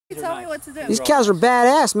Tell me what to do. These cows are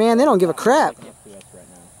badass, man. They don't give a crap.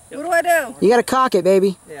 What do I do? You gotta cock it,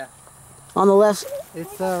 baby. Yeah. On the left.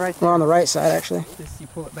 It's right there. Or on the right side, actually. Just you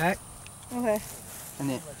pull it back. Okay. And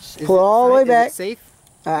then pull it all the way back. Is it safe?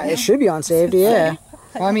 It should be on safety, yeah.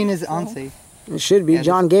 Well, I mean, is it on safe? It should be. Yeah,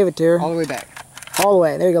 John gave it to her. All the way back. All the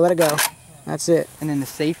way. There you go. Let it go. That's it. And then the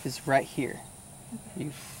safe is right here.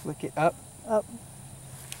 You flick it up. Up.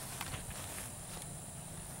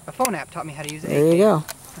 A phone app taught me how to use it. There you go.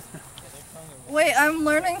 Wait, I'm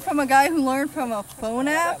learning from a guy who learned from a phone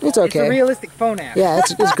app? It's okay. It's a realistic phone app. Yeah,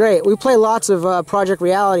 it's great. We play lots of Project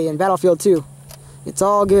Reality and Battlefield 2. It's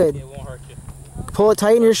all good. It won't hurt you. Pull it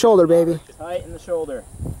tight in your shoulder, baby. Tight in the shoulder.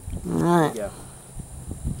 Alright. You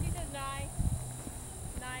did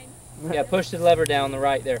 9. Yeah, push the lever down on the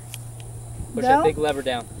right there. Push that big lever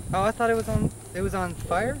down. Oh, I thought it was on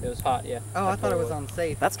fire? It was hot, yeah. Oh, I thought it was on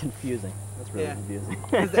safe. That's confusing. That's really confusing.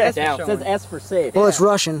 Down. It says S for safe. Well, it's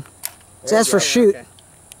Russian. It's S for shoot. Okay.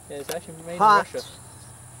 Yeah, it's actually made Hot. in Russia.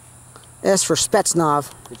 S for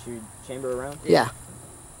Spetsnaz. Did you chamber around? Yeah.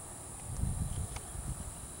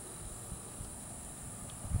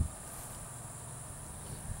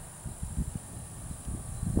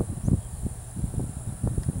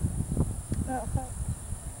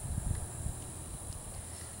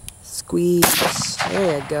 Squeeze.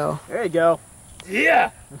 There you go. There you go.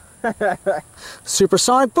 Yeah!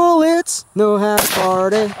 Supersonic bullets know how to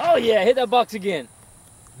party. Oh yeah, hit that box again.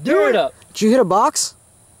 Do it up. Did you hit a box?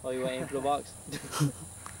 Oh, you want to aim for the box?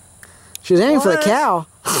 She was aiming for the cow.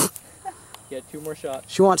 Yeah, 2 more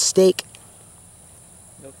shots. She wants steak.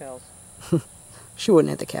 No cows. She wouldn't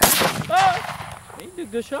hit the cow. Ah! You did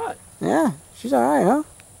a good shot. Yeah, she's alright, huh?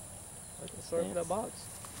 Sorry for that box.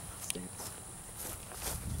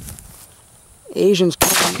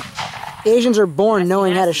 Asians are born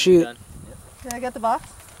knowing how to shoot. Did I get the box?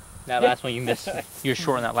 That last one you missed. You're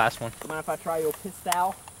short on that last one. Mind if I try your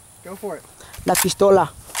pistol? Go for it. La pistola.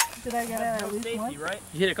 Did I get it at least once? Right?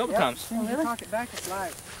 You hit it a couple times. Oh, really? Cock it back, it's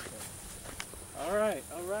live. Alright.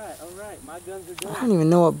 My guns are done. I don't even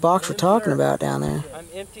know what box we're talking about down there. I'm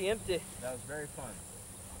empty. That was very fun.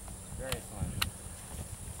 Very fun.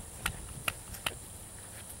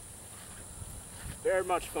 Very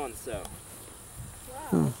much fun, so.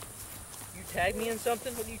 Wow. You tag me in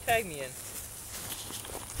something? What do you tag me in?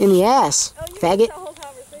 In the ass, Oh, you missed faggot. the whole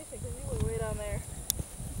conversation because you were way down there.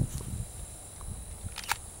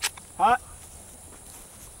 Hot.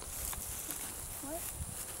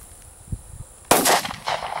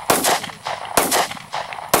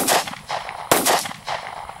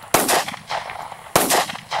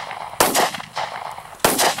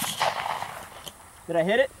 Did I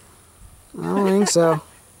hit it? I don't think so.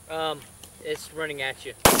 It's running at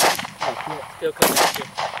you. Still coming at you.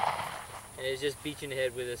 And it's just beat you in the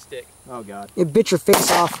head with a stick. Oh god. It bit your face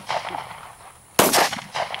off.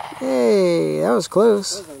 Hey, that was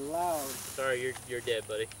close. Those are loud. Sorry, you're dead,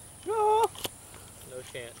 buddy. No. No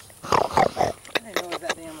chance. I didn't know it was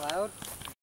that damn loud.